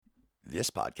This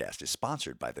podcast is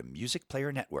sponsored by the Music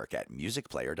Player Network at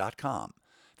musicplayer.com,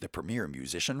 the premier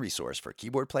musician resource for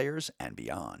keyboard players and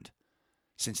beyond.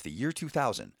 Since the year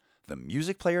 2000, the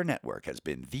Music Player Network has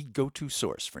been the go-to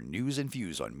source for news and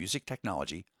views on music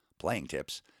technology, playing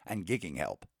tips, and gigging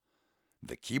help.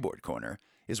 The Keyboard Corner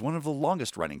is one of the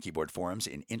longest-running keyboard forums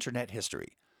in internet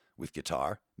history, with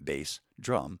guitar, bass,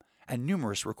 drum, and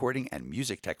numerous recording and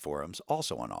music tech forums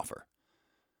also on offer.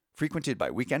 Frequented by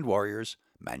weekend warriors,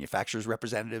 manufacturers'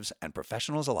 representatives, and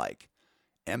professionals alike,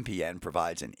 MPN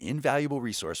provides an invaluable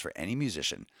resource for any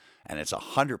musician, and it's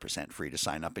 100% free to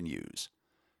sign up and use.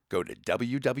 Go to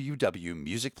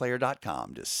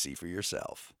www.musicplayer.com to see for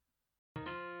yourself.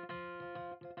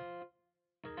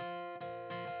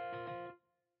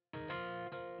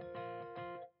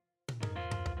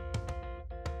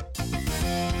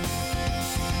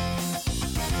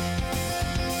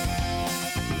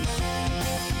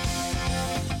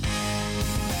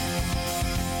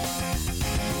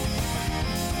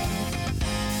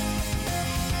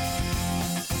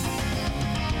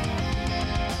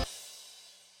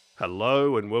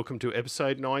 Hello and welcome to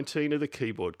episode 19 of the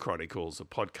Keyboard Chronicles, a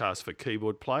podcast for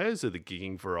keyboard players of the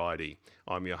gigging variety.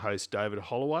 I'm your host David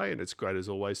Holloway, and it's great as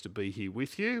always to be here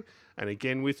with you. And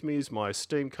again with me is my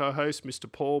esteemed co-host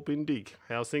Mr. Paul Bindig.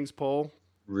 How's things, Paul?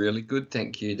 Really good,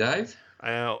 thank you, Dave.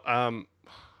 I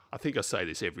think I say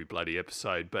this every bloody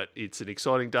episode, but it's an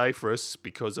exciting day for us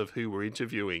because of who we're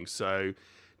interviewing. So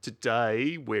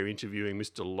today, we're interviewing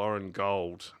Mr. Loren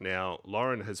Gold. Now,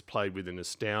 Loren has played with an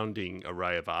astounding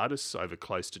array of artists over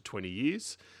close to 20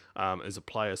 years. As a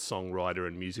player, songwriter,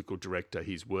 and musical director,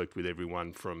 he's worked with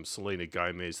everyone from Selena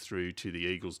Gomez through to the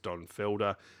Eagles' Don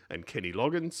Felder and Kenny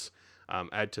Loggins.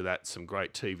 Add to that some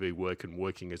great TV work and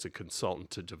working as a consultant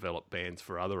to develop bands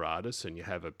for other artists, and you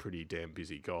have a pretty damn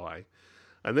busy guy.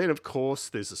 And then, of course,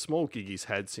 there's a small gig he's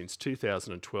had since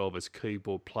 2012 as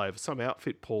keyboard player for some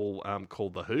outfit, Paul,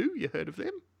 called The Who. You heard of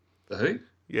them? The Who?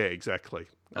 Yeah, exactly.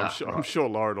 I'm sure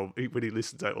Loren, when he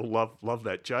listens to it, will love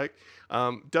that joke.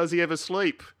 Does he ever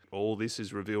sleep? All this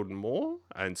is revealed and more,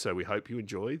 and so we hope you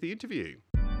enjoy the interview.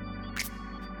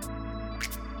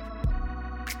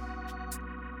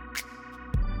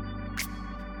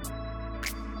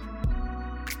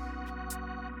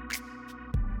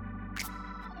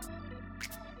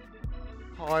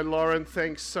 Hi, Loren.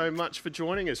 Thanks so much for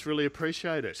joining us. Really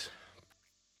appreciate it.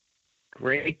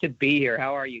 Great to be here.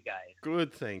 How are you guys?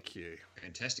 Good, thank you.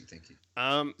 Fantastic, thank you.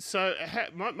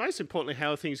 Most importantly,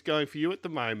 how are things going for you at the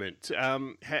moment?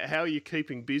 How are you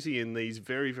keeping busy in these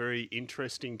very, very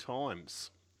interesting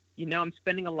times? You know, I'm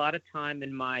spending a lot of time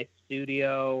in my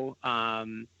studio,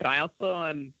 but I also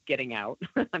am getting out.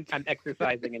 I'm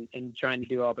exercising and trying to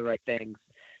do all the right things,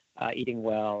 eating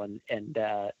well, and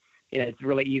you know, it's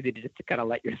really easy to just kind of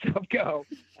let yourself go.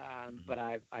 But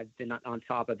I've been on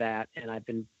top of that, and I've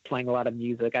been playing a lot of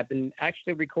music. I've been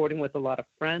actually recording with a lot of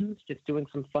friends, just doing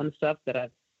some fun stuff that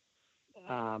I've,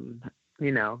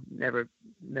 never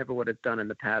would have done in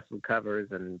the past, some covers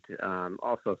and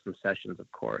also some sessions, of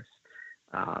course.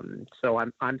 So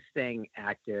I'm staying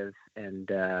active and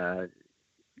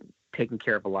taking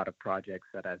care of a lot of projects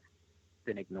that I've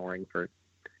been ignoring for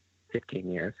 15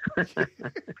 years.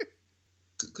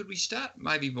 Could we start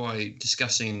maybe by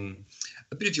discussing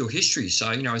a bit of your history?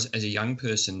 So, you know, as a young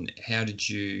person, how did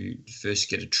you first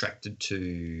get attracted to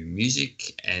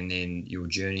music, and then your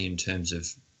journey in terms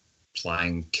of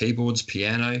playing keyboards,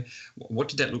 piano? What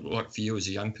did that look like for you as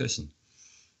a young person?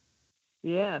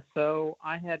 Yeah, so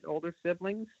I had older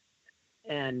siblings,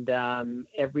 and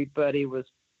everybody was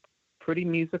pretty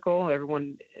musical.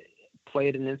 Everyone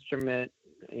played an instrument.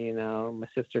 You know, my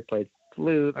sister played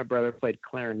flute, my brother played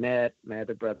clarinet, my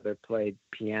other brother played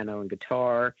piano and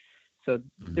guitar. So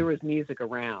there was music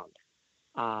around.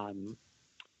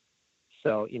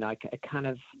 So, you know, I kind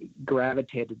of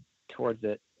gravitated towards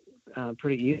it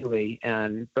pretty easily.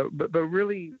 But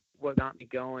really what got me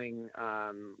going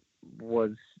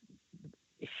was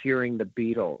hearing the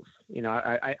Beatles. You know,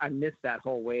 I missed that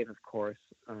whole wave, of course.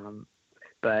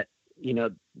 But you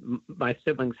know, my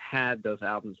siblings had those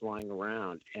albums lying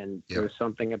around, and there was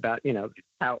something about, you know,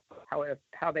 how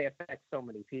they affect so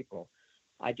many people.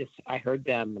 I heard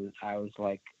them, and I was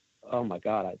like, oh my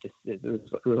God, it was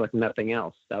like nothing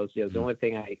else. That was the only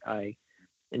thing I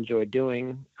enjoyed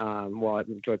doing. Well, I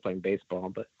enjoyed playing baseball,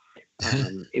 but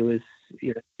it was,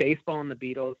 you know, baseball and the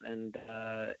Beatles, and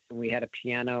we had a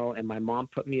piano, and my mom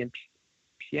put me in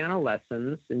piano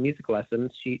lessons and music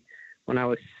lessons. When I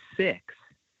was 6.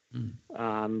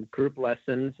 Group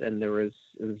lessons, and it was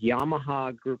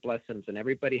Yamaha group lessons, and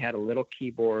everybody had a little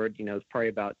keyboard. You know, it was probably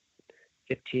about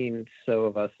 15 so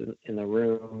of us in the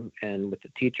room, and with the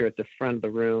teacher at the front of the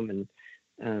room, and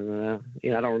I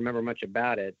don't remember much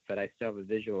about it, but I still have a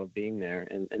visual of being there,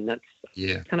 and that's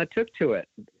kind of took to it,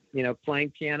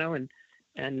 playing piano and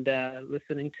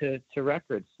listening to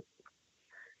records,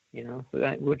 so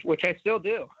that, which I still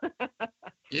do.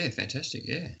 Yeah, fantastic.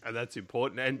 Yeah, and that's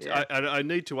important. And I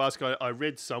need to ask. I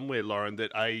read somewhere, Loren,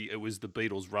 that it was the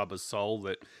Beatles' "Rubber Soul"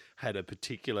 that had a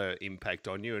particular impact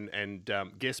on you. And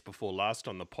guest before last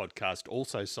on the podcast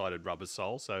also cited "Rubber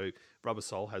Soul." So "Rubber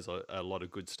Soul" has a lot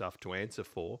of good stuff to answer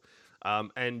for.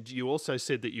 And you also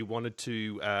said that you wanted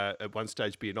to, at one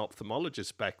stage, be an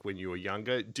ophthalmologist back when you were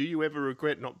younger. Do you ever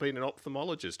regret not being an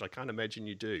ophthalmologist? I can't imagine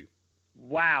you do.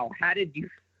 Wow, how did you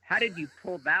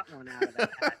pull that one out of that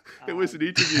hat? It was an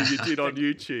interview you did on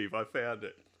YouTube. I found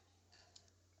it.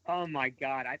 Oh my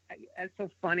God, that's so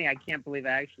funny. I can't believe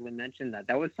I actually mentioned that.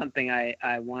 That was something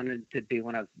I wanted to do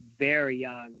when I was very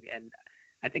young, and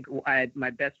I think my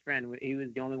best friend, he was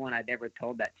the only one I'd ever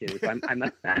told that to. So I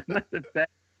must have said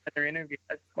in their interview.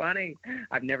 That's funny.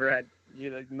 I've never had.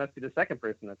 You must be the second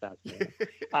person that's asked me.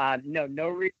 No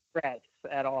regrets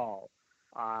at all.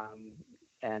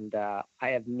 And I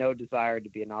have no desire to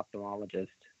be an ophthalmologist.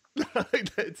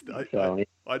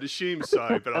 I'd assume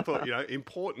so, but I thought,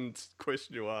 important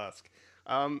question to ask.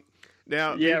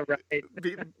 Now, right.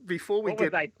 Before we what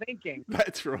was I thinking?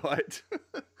 That's right.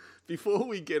 Before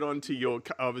we get on to your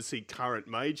obviously current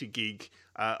major gig,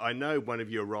 I know one of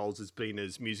your roles has been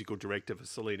as musical director for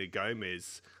Selena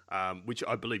Gomez, which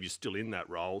I believe you're still in that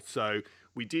role. So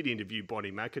we did interview Bonnie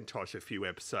McIntosh a few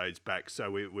episodes back, so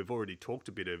we've already talked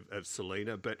a bit of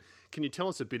Selena. But can you tell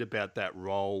us a bit about that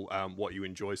role, what you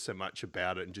enjoy so much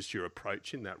about it, and just your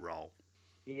approach in that role?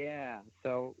 Yeah,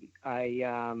 so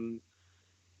I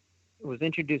was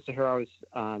introduced to her. I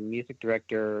was music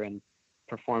director and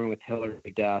performing with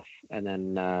Hilary Duff, and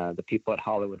then the people at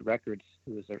Hollywood Records,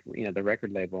 who was the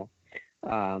record label,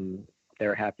 they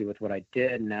were happy with what I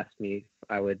did and asked me if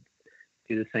I would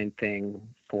do the same thing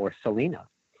for Selena.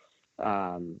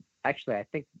 Actually, I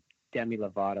think Demi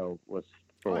Lovato was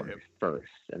first,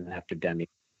 and after Demi,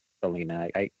 Selena.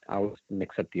 I always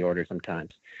mix up the order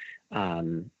sometimes.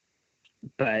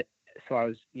 But so I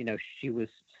was,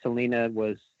 Selena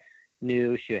was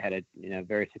new. She had a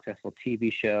very successful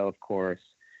TV show, of course,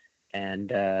 and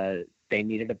they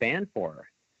needed a band for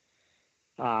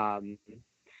her.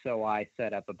 So I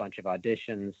set up a bunch of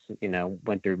auditions,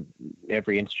 went through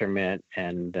every instrument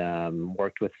and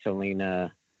worked with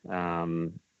Selena.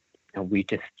 And we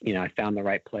just, I found the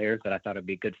right players that I thought would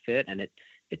be a good fit, and it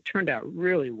turned out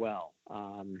really well.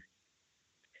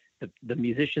 The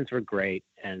musicians were great,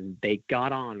 and they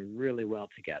got on really well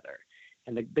together.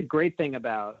 And the great thing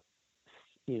about,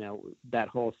 that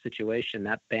whole situation,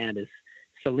 that band, is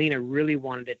Selena really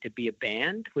wanted it to be a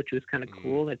band, which was kind of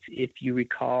cool. If you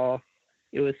recall,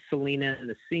 it was Selena and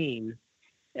the Scene.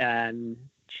 And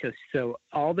so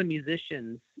all the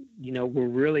musicians, were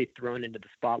really thrown into the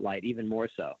spotlight even more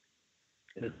so.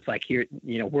 It's like, here,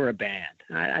 we're a band.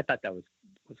 I thought that was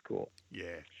cool.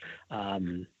 Yeah.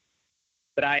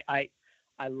 But I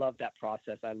love that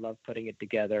process. I love putting it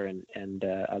together, and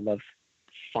I love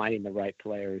finding the right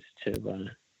players to,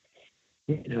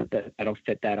 that'll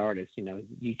fit that artist.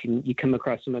 You come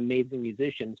across some amazing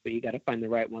musicians, but you got to find the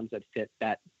right ones that fit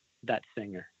that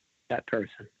singer, that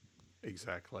person.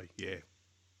 Exactly. Yeah.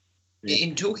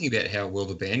 In talking about how well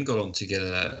the band got on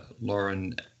together,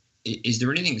 Loren, is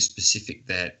there anything specific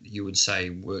that you would say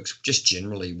works just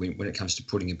generally when it comes to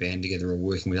putting a band together or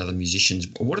working with other musicians?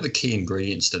 What are the key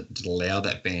ingredients that allow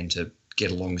that band to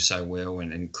get along so well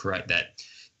and create that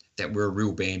we're a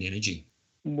real band energy?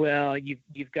 Well,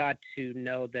 you've got to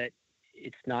know that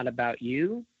it's not about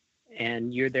you,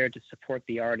 and you're there to support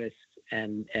the artist,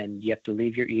 and you have to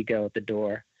leave your ego at the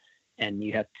door, and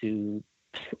you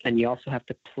also have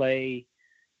to play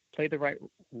the right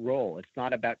role. It's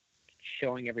not about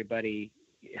showing everybody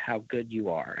how good you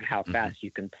are and how fast you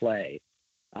can play.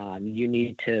 You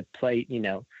need to play, in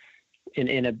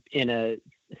a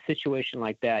situation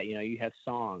like that, you have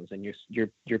songs and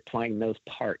you're playing those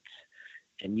parts,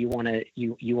 and you want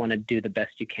to do the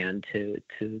best you can to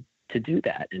do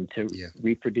that and to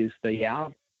reproduce the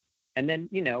album. And then,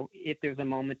 if there's a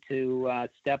moment to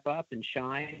step up and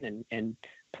shine and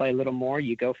play a little more,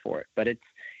 you go for it. But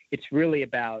it's really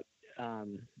about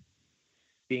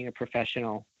being a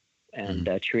professional and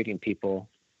treating people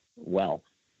well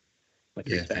with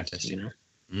respect. Fantastic.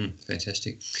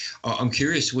 Fantastic. I'm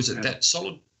curious, was it that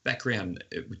solid background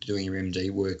with doing your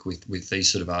MD work with these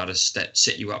sort of artists that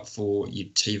set you up for your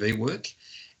TV work?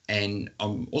 And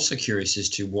I'm also curious as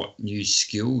to what new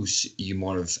skills you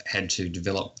might have had to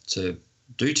develop to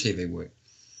do TV work?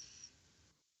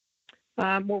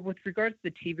 Well, with regards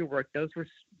to the TV work, those were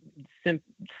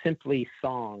simply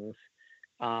songs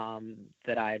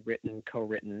that I had written,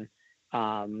 co-written.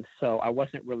 So I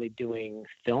wasn't really doing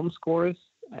film scores,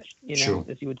 Sure.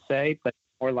 as you would say, but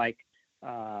more like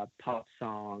pop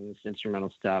songs,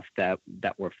 instrumental stuff that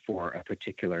were for a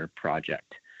particular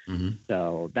project. Mm-hmm.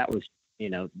 So that was,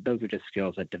 those are just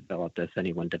skills that developed as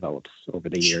anyone develops over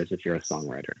the years if you're a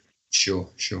songwriter. Sure.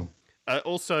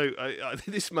 Also,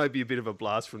 this may be a bit of a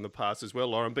blast from the past as well,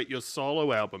 Loren, but your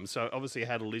solo album. So obviously, I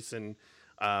had a listen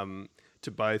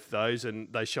to both those,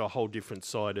 and they show a whole different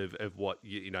side of what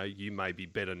you may be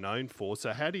better known for.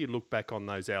 So how do you look back on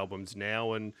those albums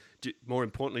now, and more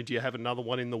importantly, do you have another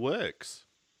one in the works?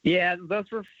 Yeah, those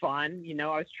were fun. I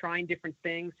was trying different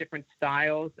things, different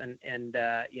styles, and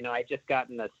I just got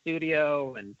in the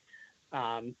studio and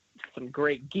some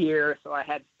great gear, so I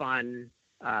had fun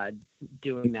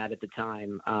doing that at the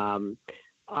time.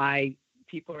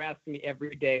 People are asking me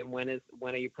every day, when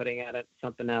are you putting out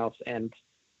something else? And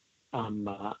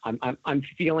I'm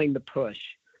feeling the push,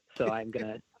 so I'm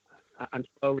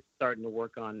slowly starting to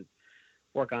work on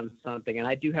something, and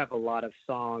I do have a lot of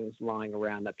songs lying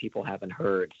around that people haven't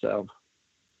heard, so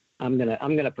I'm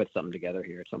gonna put something together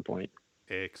here at some point.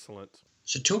 Excellent.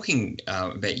 So talking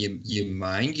about your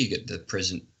main gig at the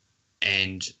present,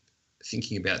 and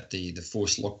thinking about the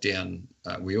forced lockdown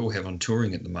we all have on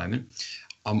touring at the moment,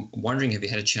 I'm wondering, have you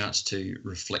had a chance to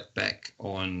reflect back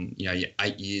on your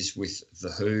 8 years with The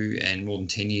Who and more than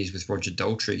 10 years with Roger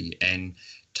Daltrey, and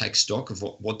take stock of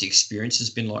what the experience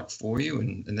has been like for you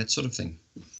and that sort of thing?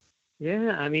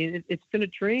 Yeah, I mean, it's been a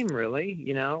dream, really.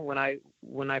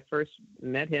 When I first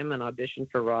met him and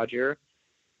auditioned for Roger,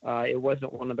 it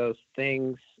wasn't one of those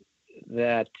things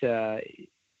that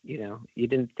you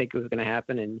didn't think it was going to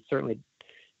happen, and certainly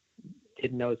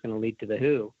didn't know it was going to lead to The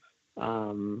Who.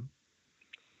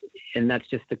 And that's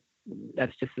just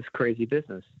this crazy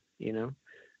business,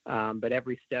 But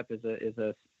every step is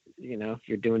a if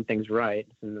you're doing things right,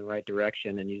 it's in the right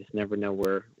direction, and you just never know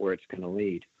where it's going to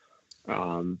lead.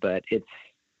 But it's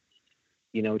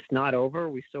not over.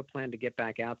 We still plan to get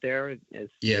back out there.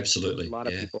 Yeah, absolutely. A lot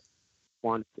of people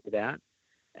want to do that,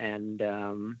 and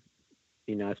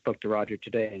I spoke to Roger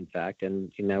today, in fact,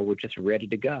 and we're just ready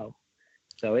to go.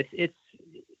 So it's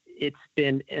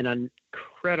been an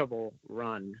incredible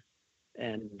run,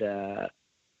 and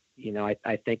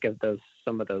I think of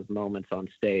some of those moments on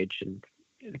stage and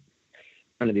in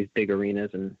front of these big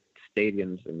arenas and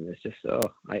stadiums, and it's just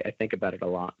I think about it a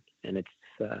lot, and it's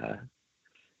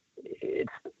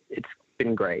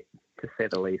been great, to say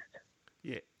the least.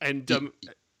 Yeah, and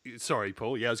sorry,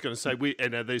 Paul. Yeah, I was going to say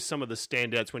there's some of the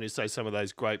standouts when you say some of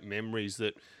those great memories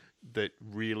that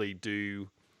really do,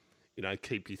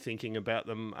 keep you thinking about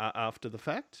them after the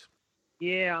fact.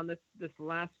 Yeah, on this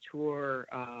last tour,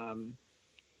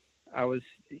 I was,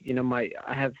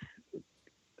 I have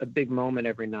a big moment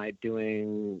every night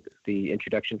doing the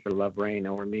introduction for Love Rain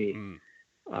Over Me.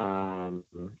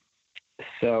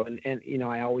 So, and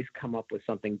I always come up with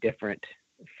something different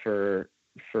for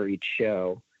each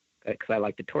show, because I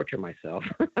like to torture myself.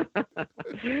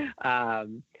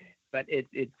 But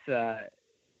it's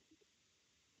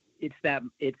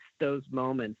those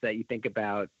moments that you think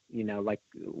about, like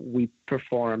we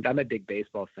performed. I'm a big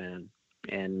baseball fan,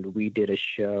 and we did a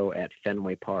show at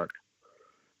Fenway Park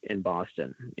in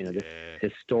Boston, this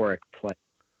historic place.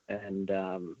 And,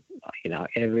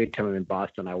 every time I'm in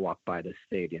Boston, I walk by the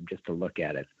stadium just to look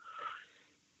at it.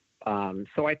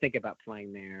 So I think about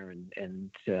playing there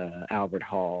and Albert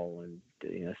Hall and,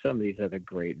 some of these other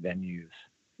great venues,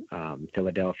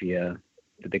 Philadelphia,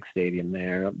 the big stadium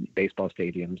there, baseball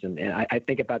stadiums. And I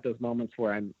think about those moments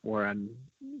where I'm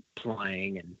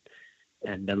playing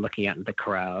and then looking out at the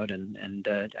crowd and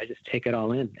I just take it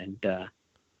all in. And,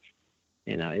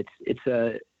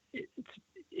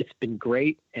 it's been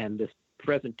great. And this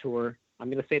present tour, I'm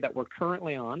going to say that we're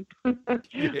currently on. For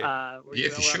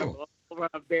sure. We're on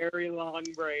a very long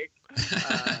break.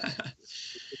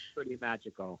 It's pretty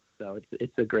magical. So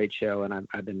it's a great show, and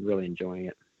I've been really enjoying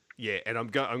it. Yeah, and I'm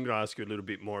going to ask you a little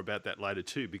bit more about that later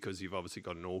too, because you've obviously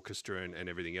got an orchestra and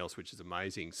everything else, which is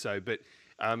amazing. So, but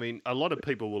I mean, a lot of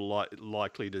people will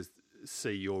likely to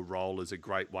see your role as a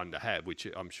great one to have, which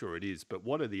I'm sure it is. But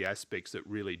what are the aspects that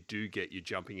really do get you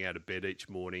jumping out of bed each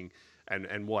morning,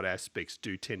 and what aspects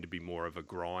do tend to be more of a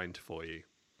grind for you?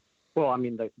 Well, I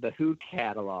mean, the Who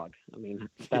catalog. I mean,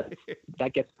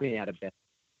 that gets me out of bed.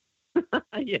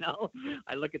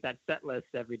 I look at that set list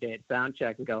every day at sound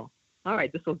check and go, all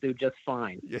right, this will do just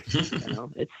fine. Yeah.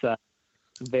 It's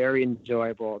very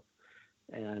enjoyable.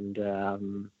 And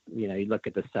you look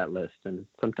at the set list, and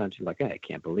sometimes you're like, hey, I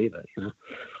can't believe it.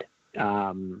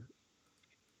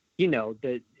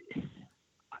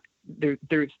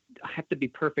 There's I have to be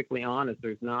perfectly honest.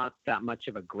 There's not that much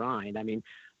of a grind. I mean,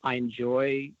 I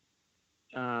enjoy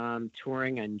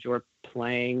touring. I enjoy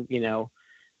playing.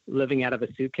 Living out of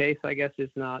a suitcase, I guess, is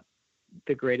not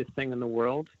the greatest thing in the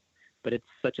world, but it's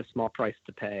such a small price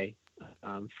to pay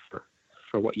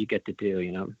for what you get to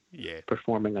do.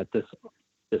 Performing at this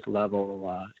level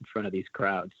in front of these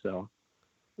crowds. So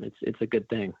it's a good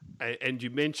thing. And you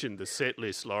mentioned the set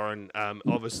list, Loren.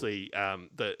 Obviously,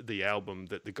 the album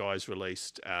that the guys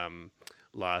released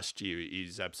last year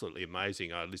is absolutely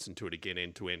amazing. I listened to it again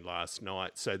end to end last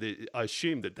night. So I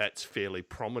assume that's fairly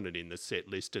prominent in the set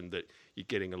list, and that you're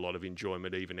getting a lot of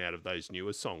enjoyment even out of those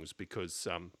newer songs, because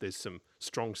there's some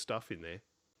strong stuff in there.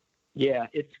 Yeah,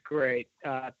 it's great.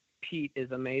 Pete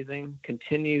is amazing.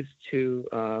 Continues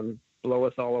to blow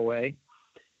us all away.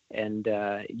 And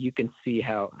you can see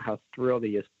how thrilled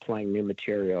he is playing new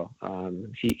material.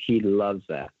 He loves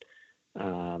that.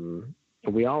 And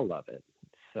we all love it.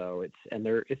 So it's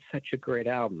such a great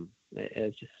album.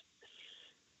 It's just,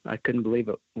 I couldn't believe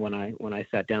it when I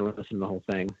sat down and listened to the whole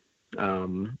thing.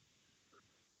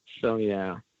 So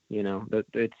yeah,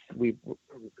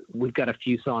 we've got a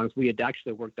few songs. We had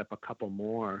actually worked up a couple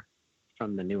more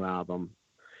from the new album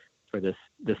for this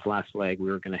last leg.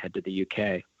 We were going to head to the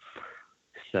UK.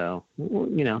 So,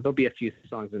 there'll be a few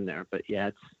songs in there, but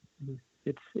yeah,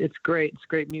 it's great. It's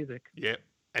great music. Yeah.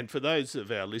 And for those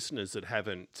of our listeners that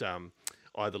haven't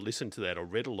either listened to that or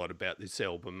read a lot about this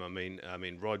album, I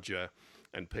mean, Roger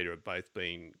and Peter have both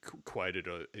been quoted,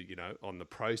 on the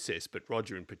process, but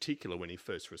Roger in particular, when he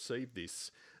first received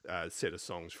this set of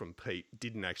songs from Pete,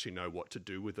 didn't actually know what to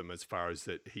do with them, as far as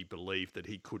that he believed that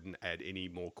he couldn't add any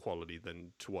more quality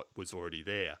than to what was already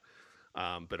there.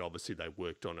 But obviously they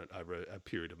worked on it over a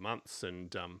period of months,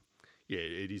 and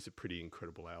it is a pretty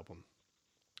incredible album.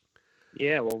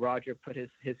 Yeah, well, Roger put his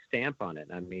stamp on it.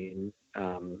 I mean,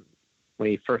 when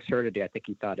he first heard it, I think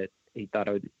he thought it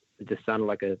just sounded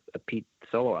like a Pete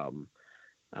solo album,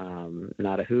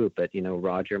 not a Who. But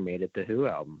Roger made it the Who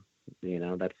album.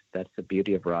 That's the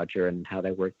beauty of Roger and how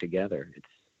they work together.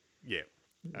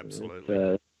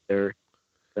 Absolutely. They're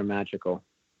magical.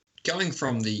 Going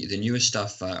from the newer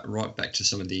stuff right back to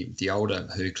some of the older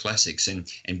Who classics,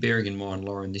 and bearing in mind,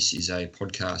 Loren, this is a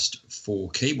podcast for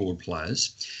keyboard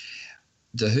players.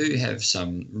 The Who have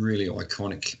some really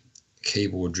iconic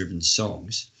keyboard-driven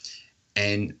songs,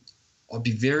 and I'd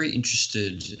be very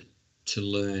interested to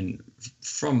learn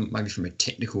from a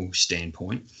technical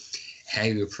standpoint how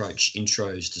you approach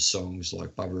intros to songs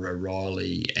like Bubba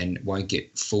O'Reilly and Won't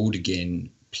Get Fooled Again,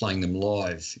 playing them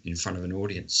live in front of an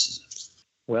audience.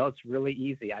 Well, it's really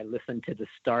easy. I listen to the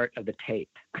start of the tape.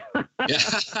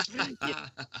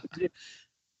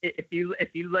 If you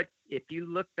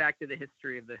look back to the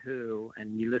history of the Who,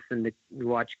 and you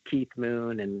watch Keith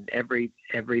Moon and every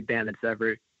band that's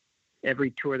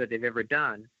every tour that they've ever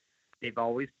done, they've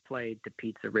always played to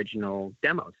Pete's original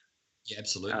demos. Yeah,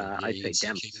 absolutely. I say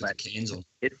demos, but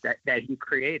it's that he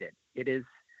created. It is,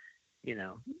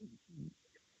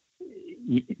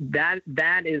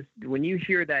 that is, when you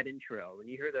hear that intro, when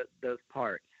you hear those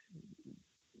parts,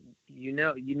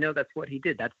 that's what he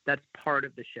did. That's part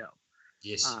of the show.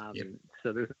 Yes.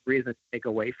 So there's a reason to take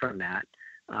away from that.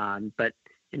 But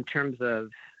in terms of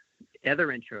other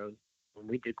intros, when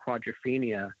we did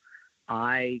Quadrophenia,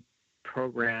 I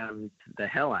programmed the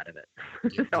hell out of it.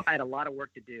 Yep. So I had a lot of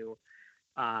work to do.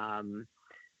 A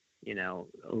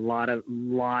lot of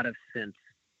synth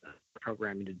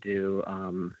programming to do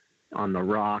on the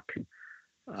Rock,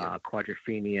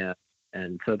 Quadrophenia,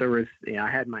 and so there was. I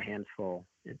had my hands full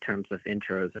in terms of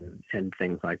intros and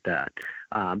things like that.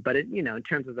 But in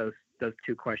terms of those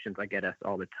two questions I get asked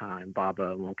all the time,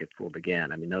 Baba Won't Get Fooled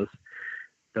Again. I mean,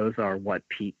 those are what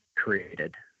Pete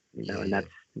created. And that's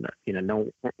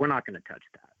no, we're not going to touch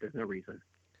that. There's no reason.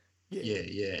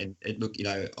 Yeah. And look,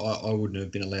 I wouldn't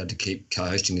have been allowed to keep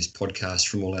co-hosting this podcast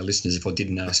from all our listeners if I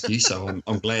didn't ask you. So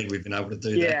I'm glad we've been able to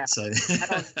do that. So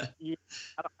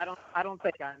I don't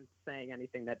think I'm saying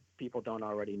anything that people don't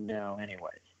already know,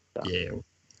 anyway. So.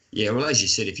 Yeah. Well, as you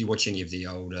said, if you watch any of the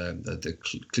old the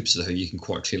clips of the Who, you can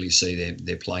quite clearly see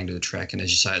they're playing to the track, and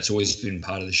as you say, it's always been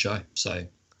part of the show. So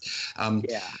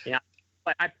yeah.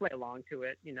 I play along to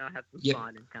it, have some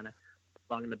fun and kind of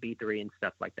along in the B3 and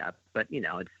stuff like that. But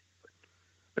it's,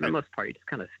 for the most part, you just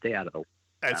kind of stay out of the.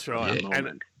 That's right.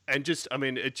 And just,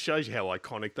 it shows you how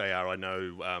iconic they are. I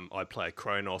know I play a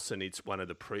Kronos, and it's one of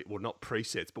the not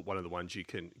presets, but one of the ones you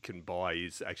can buy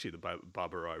is actually the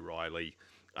Bubba O'Reilly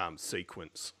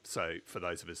sequence. So for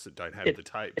those of us that don't have the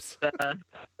tapes,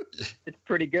 it's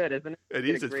pretty good, isn't it? it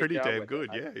is. It's pretty damn good.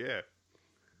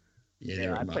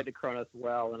 Yeah, I played the Kronos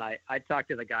well, and I talked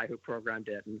to the guy who programmed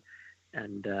it,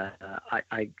 and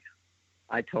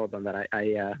I told them that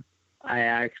I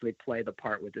actually play the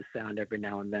part with the sound every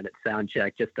now and then at sound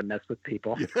check just to mess with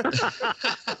people.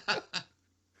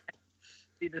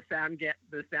 See the sound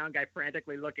guy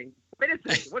frantically looking. Wait a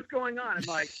second, what's going on? I'm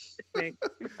like,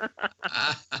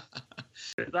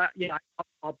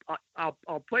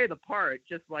 I'll play the part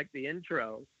just like the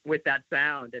intro with that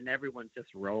sound, and everyone's just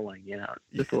rolling.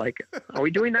 Just like, are we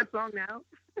doing that song now?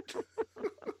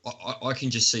 I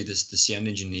can just see the sound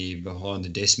engineer behind the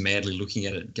desk madly looking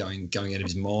at it, going out of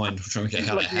his mind, trying to get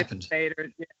how that happened. He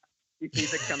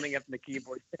sees it coming up in the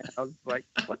keyboard. I was like,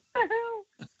 what the hell?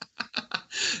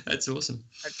 That's awesome.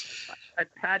 I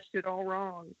patched it all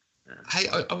wrong. Hey,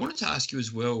 I wanted to ask you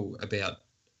as well about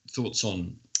thoughts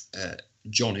on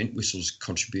John Entwistle's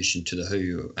contribution to The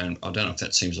Who. And I don't know if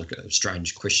that seems like a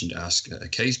strange question to ask a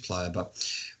keys player, but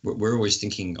we're always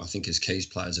thinking, I think, as keys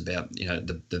players about,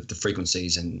 the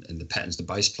frequencies and the patterns the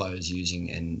bass player is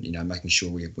using, and, making sure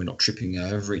we're not tripping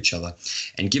over each other.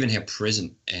 And given how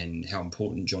present and how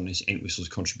important John Entwistle's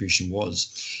contribution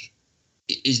was,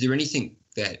 is there anything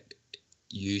that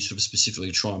you sort of specifically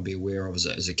try and be aware of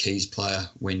as a keys player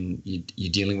when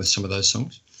you're dealing with some of those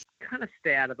songs? Kind of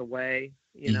stay out of the way,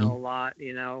 a lot,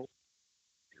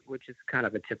 which is kind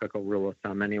of a typical rule of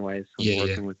thumb anyways when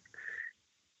working with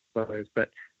players. But,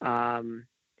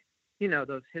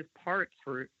 his parts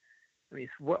were,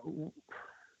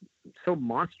 so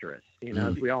monstrous,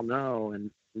 as we all know.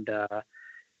 And I've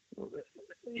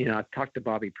talked to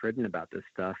Bobby Pridden about this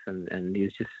stuff, and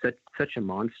he's just such a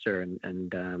monster. And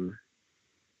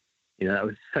that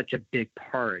was such a big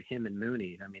part, him and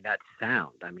Mooney. That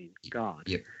sound, God.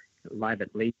 Yep. Live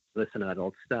at least, listen to that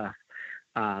old stuff.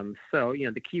 So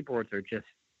the keyboards are just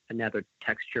another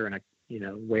texture and a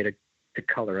way to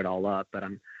color it all up. But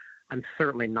I'm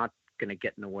certainly not going to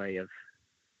get in the way of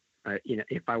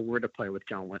if I were to play with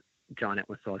John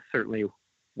Entwistle, I certainly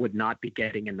would not be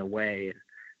getting in the way.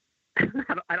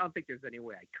 I don't think there's any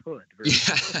way I could. Really.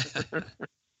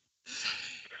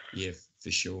 Yeah,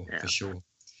 for sure.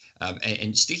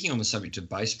 And sticking on the subject of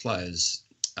bass players,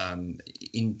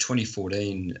 in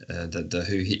 2014, the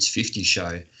Who Hits 50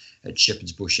 show at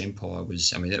Shepherd's Bush Empire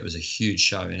that was a huge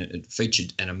show, and it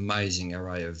featured an amazing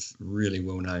array of really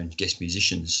well-known guest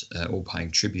musicians, all paying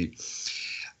tribute.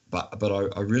 But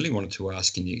I really wanted to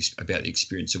ask about the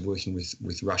experience of working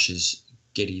with Rush's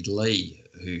Geddy Lee,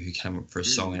 who came up for a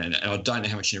song, and I don't know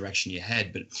how much interaction you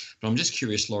had, but I'm just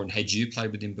curious, Loren, had you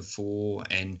played with him before,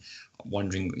 and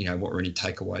wondering, what were any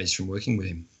takeaways from working with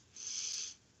him?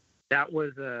 That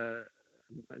was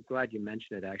I'm glad you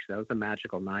mentioned it, actually. That was a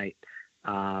magical night.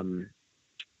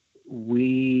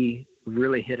 We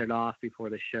really hit it off before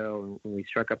the show, and we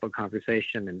struck up a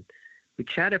conversation, and we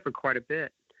chatted for quite a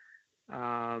bit.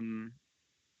 I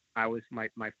was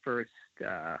my first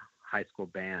high school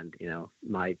band,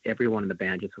 everyone in the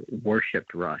band just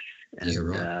worshipped Rush, and, yeah,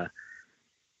 right.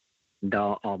 And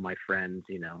all my friends,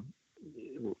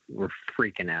 were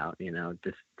freaking out,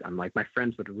 just, I'm like, my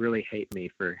friends would really hate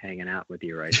me for hanging out with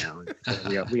you right now.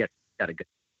 So we got a good,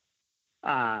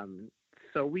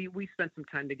 so we spent some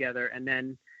time together, and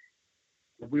then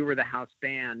we were the house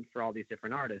band for all these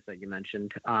different artists that you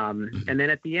mentioned. And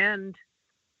then at the end,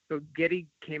 so Geddy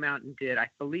came out and I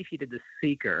believe he did The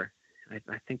Seeker. I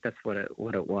think that's what it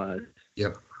was.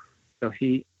 Yep. So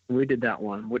we did that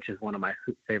one, which is one of my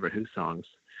favorite Who songs.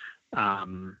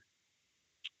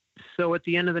 So at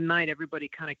the end of the night, everybody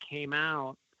kind of came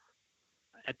out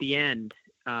at the end.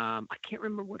 I can't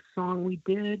remember what song we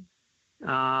did.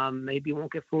 Maybe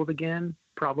Won't Get Fooled Again,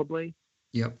 probably.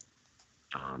 Yep.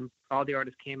 All the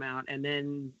artists came out, and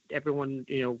then everyone,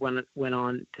 went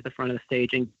on to the front of the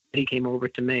stage, and he came over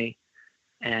to me,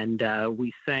 and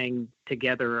we sang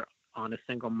together on a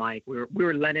single mic. We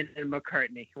were Lennon and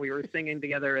McCartney. We were singing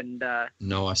together, and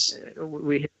nice.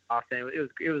 We hit off, and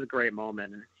it was a great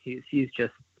moment. And he's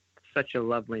just such a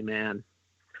lovely man.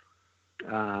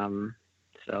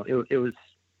 So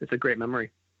it's a great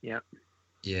memory. Yeah.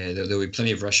 Yeah, there'll be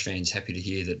plenty of Rush fans happy to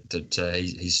hear that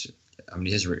he's.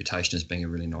 He has a reputation as being a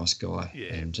really nice guy.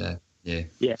 Yeah. And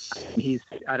yeah.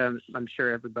 I'm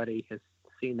sure everybody has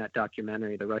seen that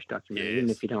documentary, the Rush documentary. Yes. Even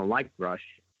if you don't like Rush,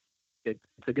 it's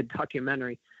a good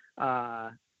documentary.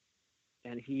 And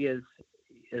he is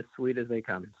as sweet as they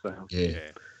come. So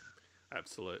yeah,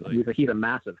 absolutely. He's a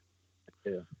massive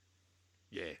too.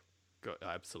 Yeah,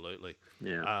 absolutely.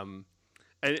 Yeah.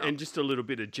 And just a little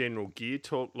bit of general gear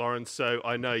talk, Loren. So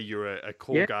I know you're a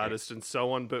Korg artist and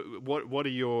so on, but what are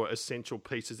your essential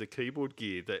pieces of keyboard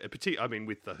gear? That I mean,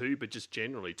 with the Who, but just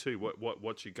generally too.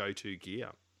 What's your go-to gear?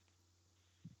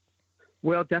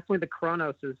 Well, definitely the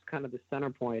Kronos is kind of the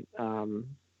center point. I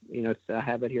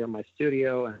have it here in my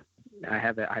studio, and I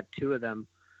have two of them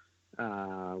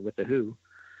with the Who,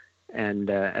 and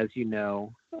as you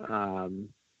know,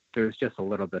 there's just a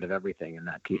little bit of everything in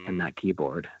that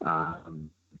keyboard.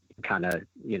 Kind of,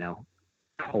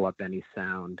 pull up any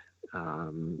sound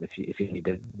if you need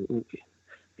to,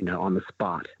 on the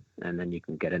spot, and then you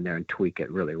can get in there and tweak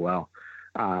it really well.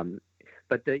 But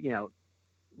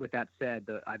with that said,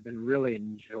 I've been really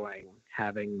enjoying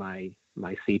having my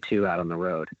C2 out on the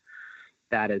road.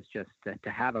 That is just to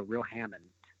have a real Hammond,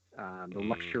 the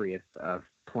luxury of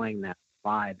playing that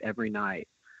live every night.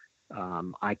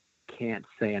 I can't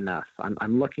say enough.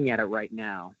 I'm looking at it right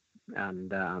now,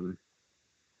 and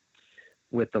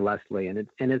with the Leslie, and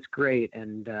it's great.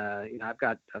 And I've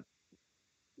got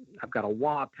a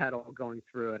wah pedal going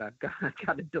through it. I've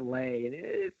got a delay, and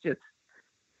it's just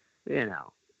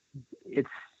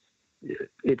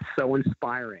it's so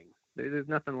inspiring. There's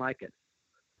nothing like it.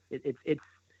 It's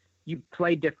you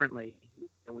play differently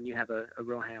when you have a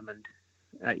real Hammond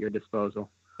at your disposal.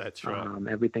 That's right.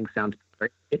 Everything sounds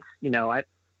great. It's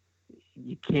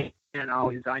you can't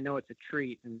always. I know it's a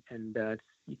treat, and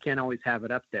you can't always have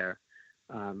it up there.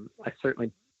 I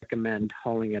certainly recommend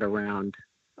hauling it around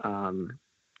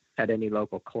at any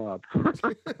local club.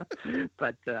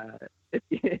 But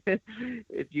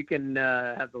if you can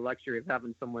have the luxury of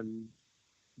having someone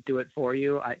do it for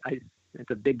you,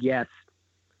 it's a big yes.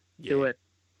 Yeah. Do it.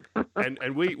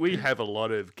 and we have a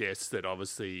lot of guests that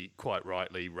obviously quite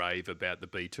rightly rave about the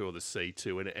B2 or the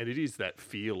C2, and it is that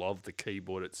feel of the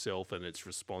keyboard itself and its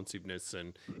responsiveness.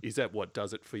 And is that what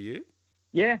does it for you?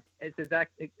 Yeah, it's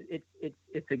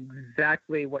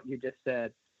exactly what you just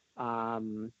said.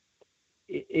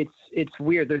 It's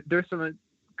weird. There's some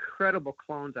incredible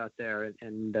clones out there,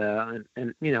 and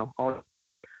I'll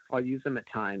use them at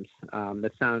times.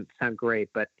 That sound great,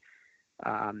 but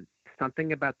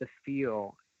something about the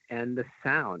feel and the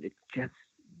sound, it's just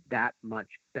that much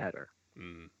better.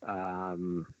 I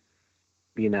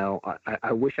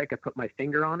wish I could put my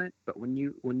finger on it, but when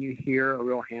you hear a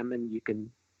real Hammond, you can,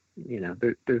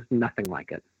 there's nothing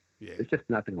like it. Yeah. There's just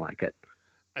nothing like it.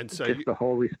 And so just the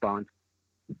whole response.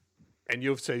 And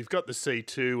you've got the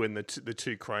C2 and the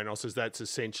two Chronoses. That's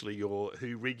essentially your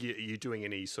Who rig. Are you doing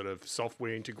any sort of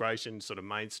software integration, sort of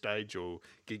main stage or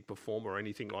gig perform or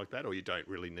anything like that, or you don't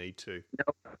really need to? No,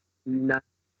 none of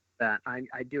that.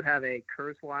 I do have a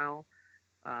Kurzweil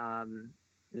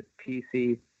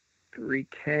PC3K,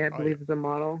 I believe is the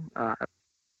model.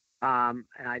 And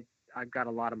I've got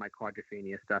a lot of my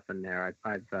Quadrophenia stuff in there.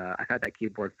 I've had that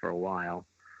keyboard for a while,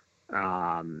 so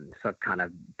I've kind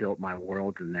of built my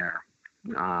world in there.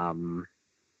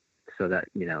 So that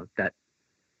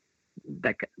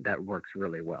that works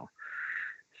really well.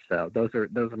 So those are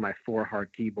my 4 hard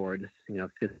keyboards,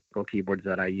 physical keyboards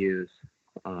that I use.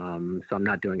 So I'm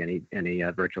not doing any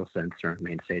virtual synths or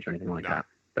main stage or anything like that.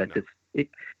 But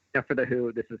for the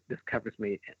Who, this covers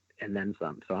me and then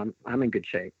some. So I'm in good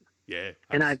shape. Yeah.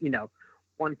 And I've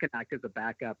one can act as a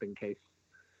backup in case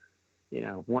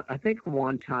I think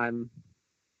one time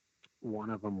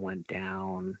one of them went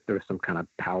down. There was some kind of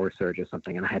power surge or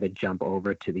something, and I had to jump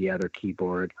over to the other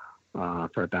keyboard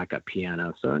for a backup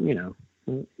piano. So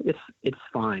it's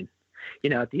fine.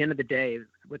 At the end of the day,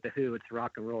 with the Who, it's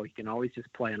rock and roll. You can always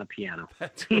just play on a piano.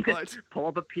 That's right. Pull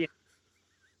up a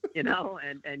piano,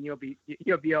 and you'll be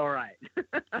all right.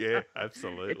 Yeah,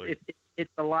 absolutely.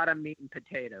 It's a lot of meat and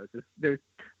potatoes. There's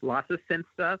lots of synth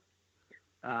stuff,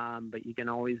 but you can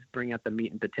always bring out the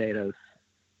meat and potatoes.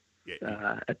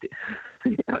 Yeah.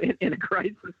 In a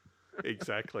crisis.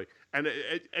 Exactly, and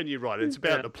you're right. It's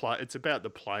about the play. It's about the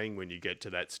playing when you get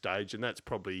to that stage, and that's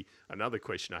probably another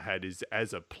question I had is,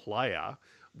 as a player,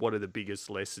 what are the biggest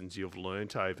lessons you've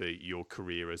learnt over your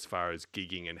career as far as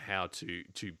gigging and how to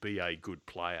be a good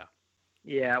player?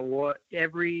 Yeah, well,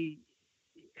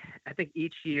 I think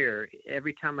each year,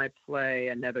 every time I play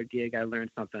another gig, I learn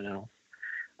something else.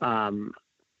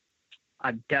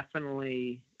 I've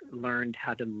definitely learned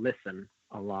how to listen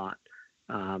a lot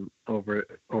over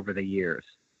the years.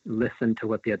 Listen to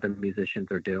what the other musicians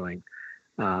are doing.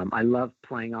 I love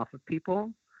playing off of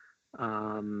people,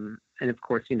 and of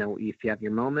course, if you have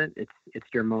your moment, it's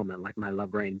your moment. Like my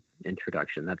Love Rain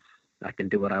introduction, I can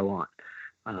do what I want.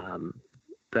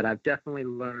 But I've definitely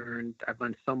learned. I've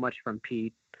learned so much from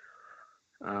Pete,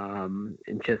 and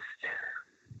just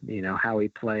how he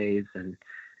plays and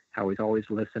how he's always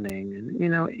listening,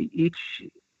 and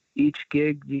each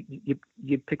gig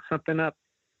you pick something up.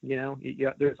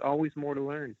 There's always more to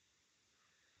learn.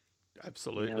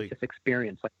 Absolutely. Just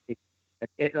experience,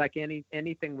 like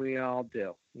anything we all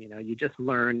do. You just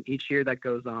learn each year that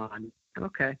goes on.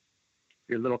 Okay,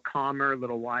 you're a little calmer, a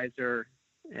little wiser,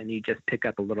 and you just pick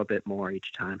up a little bit more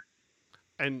each time.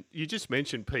 And you just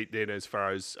mentioned Pete then as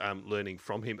far as learning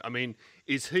from him. I mean,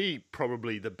 is he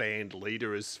probably the band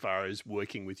leader as far as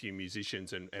working with you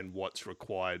musicians and what's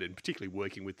required, and particularly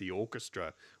working with the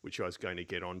orchestra, which I was going to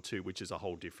get onto, which is a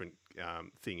whole different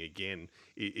thing again.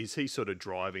 Is he sort of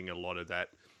driving a lot of that,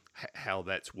 how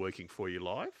that's working for you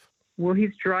live? Well,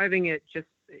 he's driving it just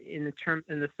in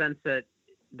the sense that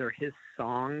they're his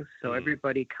songs, so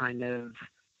everybody kind of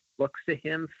looks to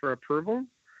him for approval.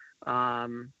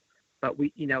 But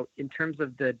we, in terms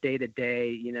of the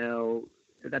day-to-day,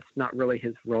 that's not really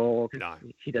his role. No.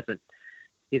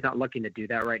 He's not looking to do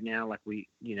that right now. Like we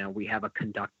have a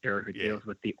conductor who deals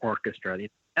with the orchestra.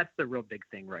 That's the real big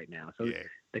thing right now. So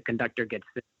the conductor gets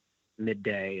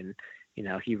midday and,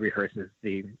 he rehearses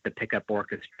the pickup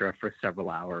orchestra for several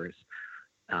hours,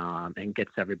 and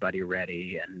gets everybody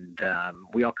ready. And,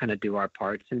 we all kind of do our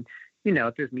parts. And,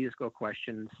 if there's musical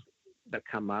questions that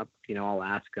come up, I'll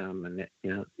ask him, and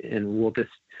and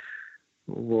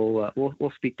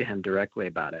we'll speak to him directly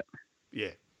about it. Yeah.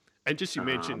 And just you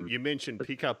mentioned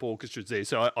pickup orchestras there,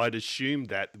 so I'd assume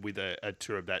that with a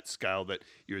tour of that scale that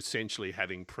you're essentially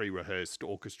having pre-rehearsed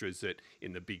orchestras that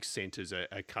in the big centres are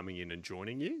coming in and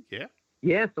joining you. Yeah.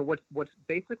 Yeah. So what's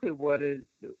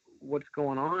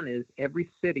going on is every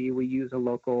city we use a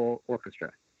local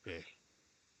orchestra.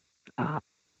 Yeah.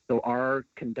 So our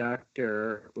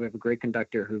conductor, we have a great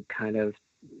conductor who kind of,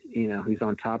 who's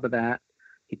on top of that.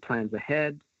 He plans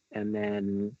ahead, and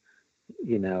then,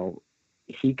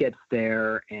 he gets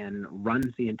there and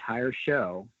runs the entire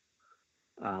show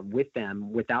with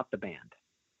them without the band.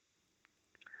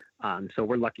 So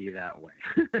we're lucky that way.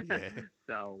 Yeah.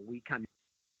 So we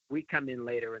come in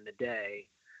later in the day,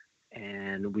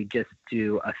 and we just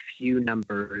do a few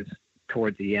numbers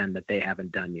towards the end that they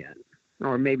haven't done yet.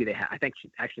 Or maybe they have. I think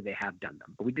actually they have done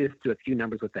them, but we just do a few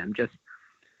numbers with them. Just,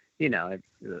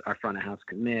 our front of house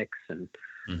can mix, and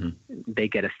they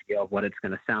get a feel of what it's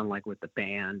going to sound like with the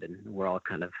band, and we're all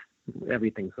kind of,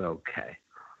 everything's okay.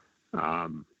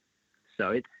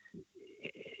 So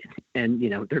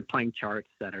they're playing charts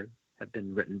that have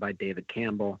been written by David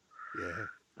Campbell,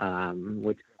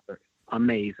 which are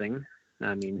amazing.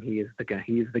 I mean, he is the guy.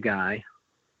 He's the guy,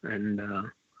 and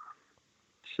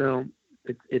so.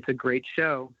 It's a great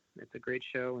show. It's a great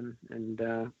show, and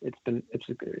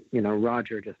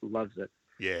Roger just loves it.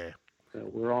 Yeah. So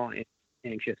we're all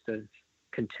anxious to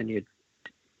continue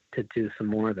to do some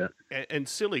more of it. And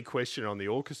silly question on the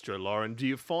orchestra, Loren, do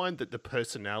you find that the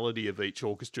personality of each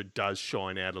orchestra does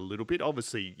shine out a little bit?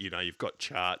 Obviously, you've got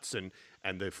charts and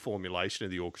the formulation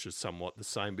of the orchestra is somewhat the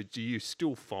same, but do you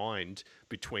still find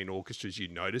between orchestras you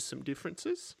notice some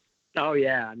differences? Oh,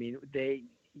 yeah. I mean,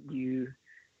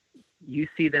 you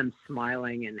see them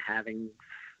smiling and having,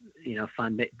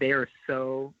 fun. They are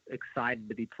so excited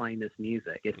to be playing this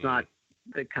music. It's not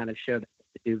the kind of show that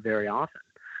they do very often.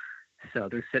 So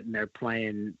they're sitting there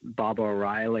playing Bob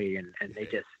O'Reilly, and they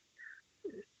just,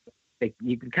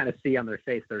 you can kind of see on their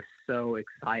face, they're so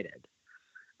excited.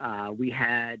 There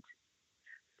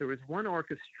was one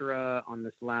orchestra on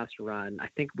this last run. I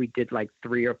think we did like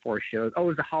 3 or 4 shows. Oh, it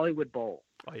was the Hollywood Bowl.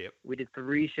 Oh, yeah. We did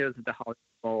 3 shows at the Hollywood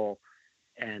Bowl.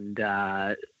 And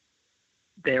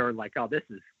they were like, "Oh, this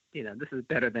is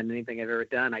better than anything I've ever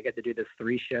done. I get to do this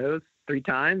 3 shows 3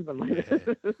 times. I'm like,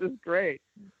 this is great."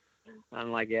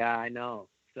 I'm like, "Yeah, I know."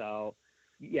 So,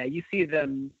 yeah, you see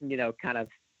them, kind of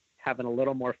having a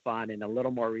little more fun and a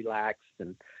little more relaxed,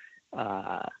 and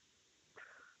I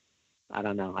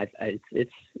don't know.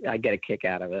 I get a kick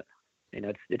out of it.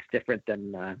 It's different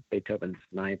than Beethoven's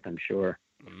Ninth, I'm sure.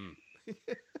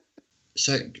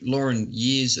 So, Loren,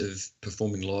 years of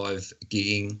performing live,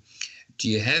 gigging, do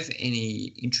you have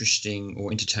any interesting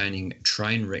or entertaining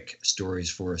train wreck stories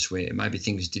for us where maybe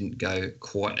things didn't go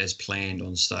quite as planned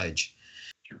on stage?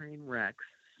 Train wrecks.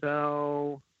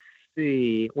 So, let's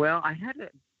see. Well, I had a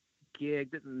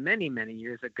gig many, many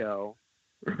years ago.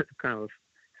 Kind of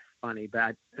funny,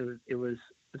 but it was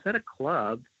at a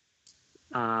club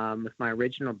with my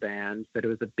original band, but it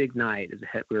was a big night.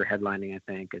 We were headlining, I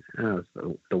think. It was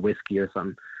the Whiskey or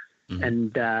something.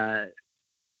 And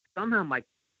somehow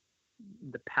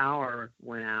the power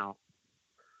went out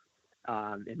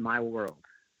in my world.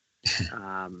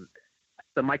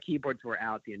 So my keyboards were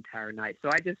out the entire night. So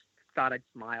I just thought I'd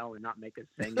smile and not make a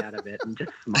thing out of it and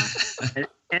just smile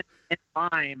and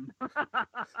mime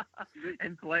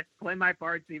and play my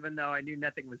parts even though I knew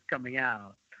nothing was coming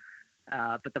out.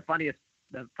 But the funniest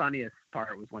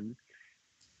part was when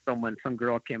some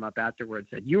girl came up afterwards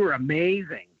and said, "You were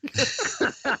amazing."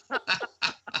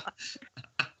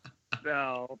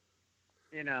 So,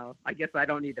 I guess I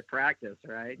don't need to practice,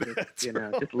 right? Just,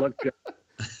 just look good,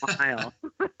 smile.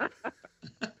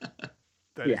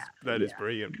 That is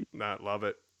brilliant. No, love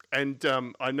it. And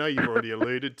I know you've already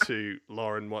alluded to,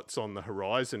 Loren, what's on the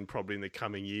horizon probably in the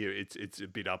coming year. It's a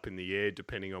bit up in the air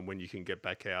depending on when you can get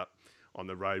back out on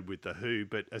the road with the Who.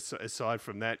 But aside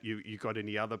from that, you got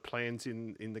any other plans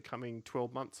in the coming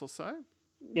 12 months or so?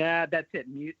 Yeah, that's it.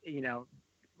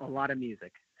 A lot of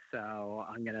music. So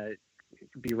I'm going to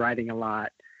be writing a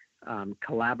lot,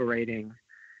 collaborating,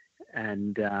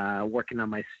 and working on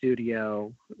my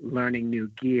studio, learning new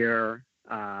gear.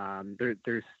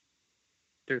 There's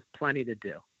plenty to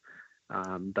do.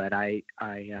 But I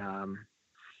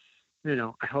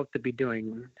hope to be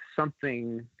doing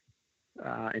something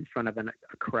in front of a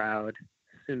crowd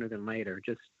sooner than later.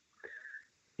 Just,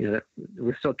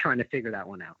 we're still trying to figure that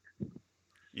one out.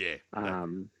 Yeah.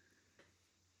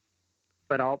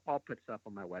 But I'll put stuff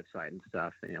on my website and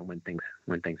stuff, when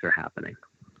things are happening.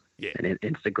 Yeah. And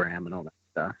Instagram and all that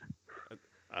stuff.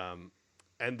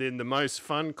 And then the most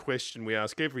fun question we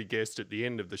ask every guest at the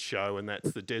end of the show, and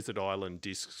that's the Desert Island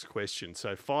Discs question.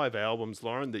 So 5 albums,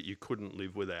 Loren, that you couldn't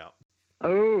live without.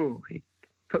 Oh, he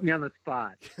put me on the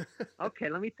spot. Okay,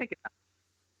 let me think about it.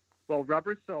 Well,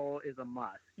 Rubber Soul is a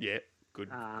must. Yeah,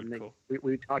 good call.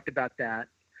 We talked about that.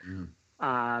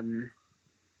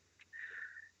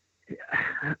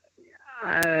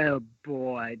 Oh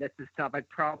boy, this is tough. I'd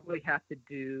probably have to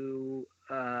do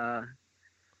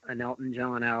an Elton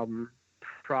John album.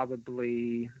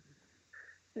 Probably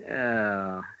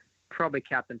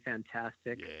Captain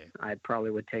Fantastic. Yeah. I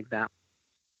probably would take that.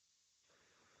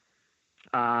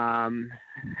 And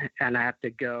I have to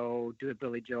go do a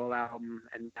Billy Joel album,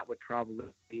 and that would probably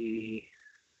be,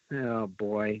 oh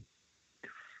boy,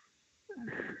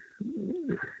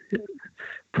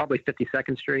 probably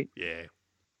 52nd Street. Yeah.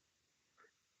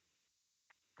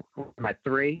 My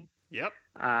 3. Yep.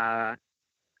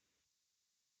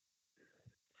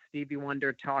 Stevie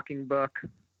Wonder Talking Book.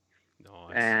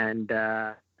 Nice. And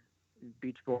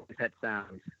Beach Boys Pet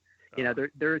Sounds.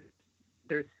 There's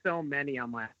so many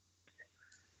on my.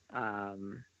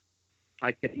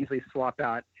 I could easily swap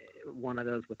out one of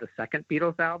those with the second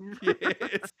Beatles album.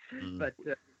 Yes. But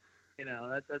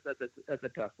that's a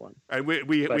tough one. And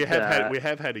we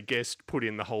have had a guest put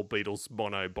in the whole Beatles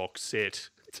mono box set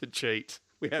to cheat.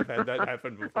 We have had that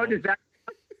happen before. Oh, does that?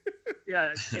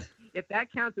 Yeah. If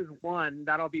that counts as one,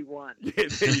 that'll be one. Yeah,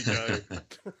 there you go.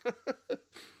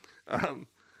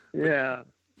 Yeah.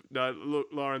 No, look,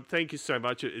 Loren, thank you so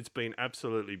much. It's been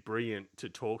absolutely brilliant to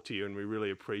talk to you, and we really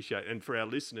appreciate it. And for our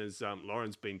listeners,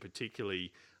 Loren's been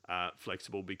particularly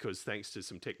flexible because thanks to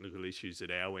some technical issues at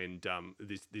our end,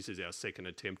 this is our second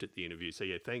attempt at the interview. So,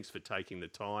 yeah, thanks for taking the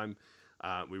time.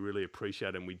 We really appreciate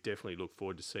it, and we definitely look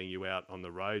forward to seeing you out on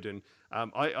the road. And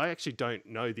I actually don't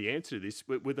know the answer to this.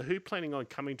 Were the Who planning on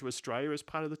coming to Australia as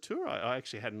part of the tour? I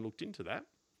actually hadn't looked into that.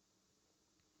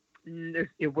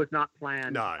 It was not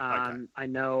planned. No, okay. I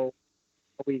know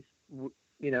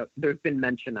there's been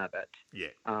mention of it. Yeah.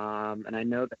 And I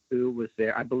know the Who was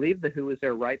there. I believe the Who was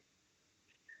there right.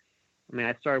 I mean,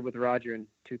 I started with Roger in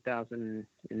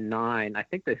 2009. I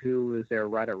think the Who was there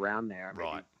right around there.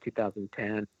 Right.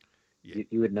 2010. Yeah.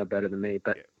 You would know better than me,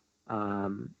 but yeah.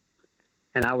 And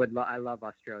I love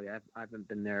Australia. I haven't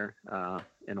been there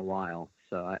in a while,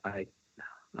 so I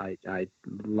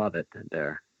love it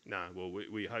there. No, well,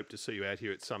 we hope to see you out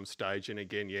here at some stage. And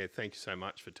again, yeah, thank you so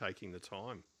much for taking the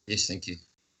time. Yes, thank you.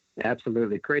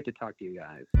 Absolutely. Great to talk to you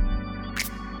guys.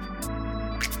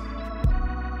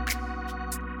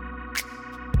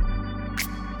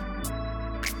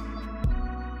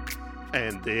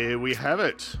 And there we have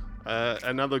it.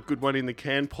 Another good one in the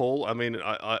can, Paul. I mean,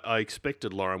 I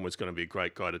expected Loren was going to be a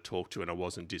great guy to talk to, and I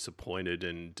wasn't disappointed.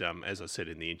 And as I said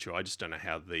in the intro, I just don't know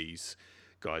how these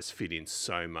guys fit in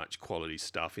so much quality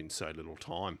stuff in so little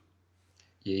time.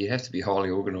 Yeah, you have to be highly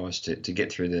organised to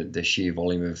get through the sheer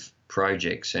volume of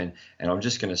projects. And I'm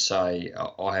just going to say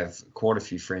I have quite a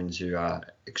few friends who are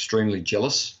extremely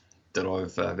jealous that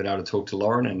I've been able to talk to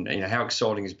Loren. And how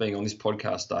exciting is being on this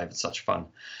podcast, Dave. It's such fun.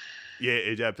 Yeah,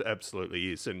 it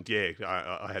absolutely is. And yeah,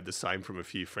 I had the same from a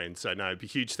few friends. So no,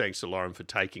 huge thanks to Loren for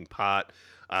taking part.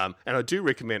 And I do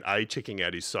recommend A, checking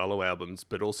out his solo albums,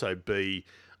 but also B,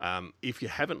 If you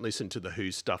haven't listened to the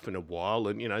Who stuff in a while,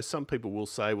 and, you know, some people will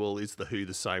say, well, is the Who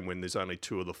the same when there's only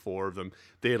 2 of the 4 of them?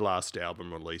 Their last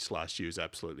album released last year is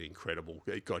absolutely incredible.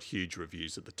 It got huge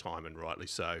reviews at the time, and rightly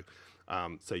so.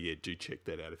 So, yeah, do check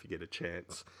that out if you get a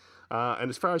chance. And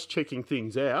as far as checking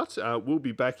things out, we'll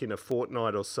be back in a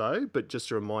fortnight or so, but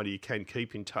just a reminder, you can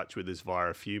keep in touch with us via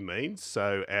a few means.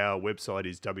 So our website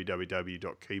is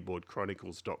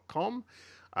www.keyboardchronicles.com.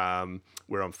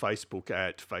 We're on Facebook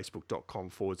at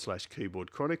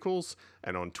facebook.com/Keyboard Chronicles,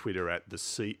 and on Twitter at the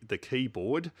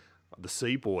Seaboard.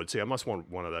 See, I must want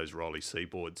one of those Rolly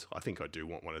Seaboards. I think I do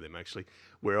want one of them, actually.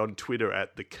 We're on Twitter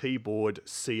at the Keyboard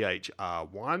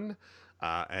CHR1.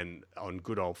 And on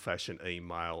good old-fashioned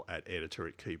email at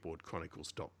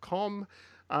editor@keyboardchronicles.com.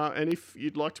 And if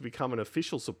you'd like to become an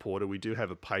official supporter, we do have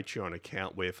a Patreon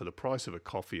account where for the price of a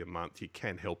coffee a month, you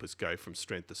can help us go from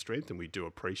strength to strength, and we do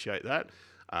appreciate that.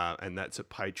 And that's at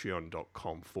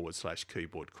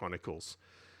patreon.com/Keyboard Chronicles.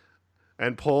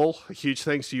 And Paul, a huge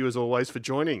thanks to you as always for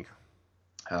joining.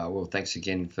 Well, thanks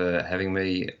again for having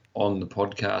me on the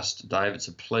podcast, Dave. It's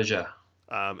a pleasure.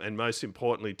 And most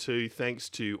importantly, too, thanks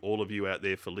to all of you out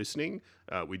there for listening.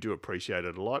 We do appreciate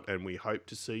it a lot, and we hope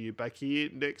to see you back here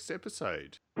next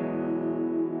episode.